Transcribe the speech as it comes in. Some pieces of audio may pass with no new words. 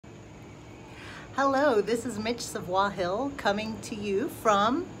Hello, this is Mitch Savoy-Hill coming to you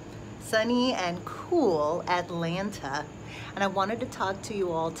from sunny and cool Atlanta. And I wanted to talk to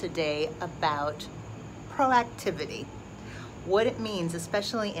you all today about proactivity. What it means,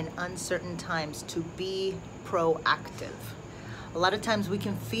 especially in uncertain times, to be proactive. A lot of times we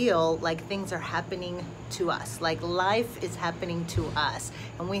can feel like things are happening to us, like life is happening to us,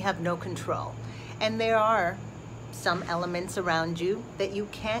 and we have no control. And there are some elements around you that you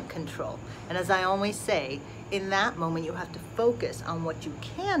can't control. And as I always say, in that moment you have to focus on what you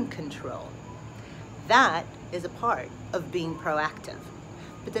can control. That is a part of being proactive.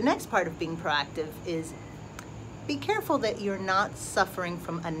 But the next part of being proactive is be careful that you're not suffering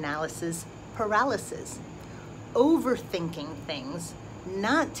from analysis paralysis. Overthinking things,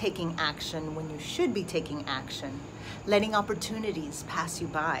 not taking action when you should be taking action, letting opportunities pass you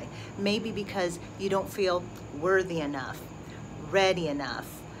by, maybe because you don't feel worthy enough, ready enough,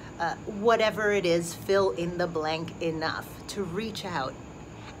 whatever it is, fill in the blank enough to reach out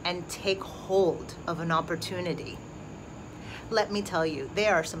and take hold of an opportunity. Let me tell you,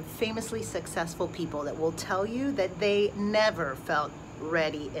 there are some famously successful people that will tell you that they never felt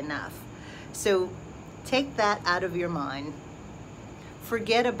ready enough. So take that out of your mind.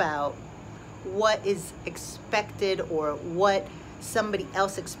 Forget about what is expected or what somebody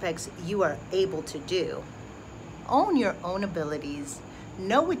else expects you are able to do. Own your own abilities,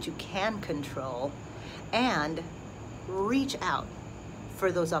 know what you can control, and reach out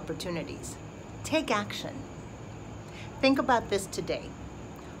for those opportunities. Take action. Think about this today.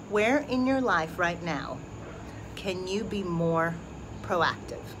 Where in your life right now can you be more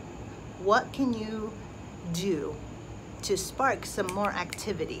proactive? What can you do to spark some more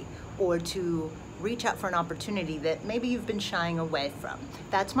activity or to reach out for an opportunity that maybe you've been shying away from?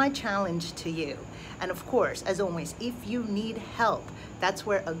 That's my challenge to you. And of course, as always, if you need help, that's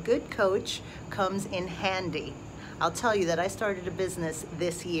where a good coach comes in handy. I'll tell you that I started a business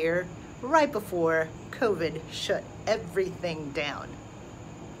this year right before COVID shut everything down.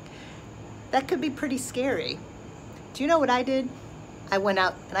 That could be pretty scary. Do you know what I did? I went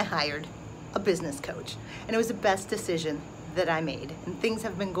out and I hired a business coach, and it was the best decision that I made, and things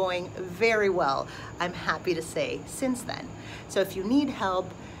have been going very well, I'm happy to say, since then. So if you need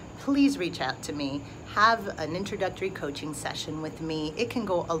help, please reach out to me. Have an introductory coaching session with me. It can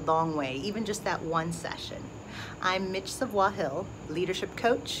go a long way, even just that one session. I'm Mitch Savoy-Hill, leadership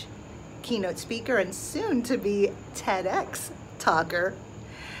coach, keynote speaker, and soon to be TEDx talker,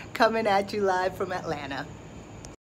 coming at you live from Atlanta.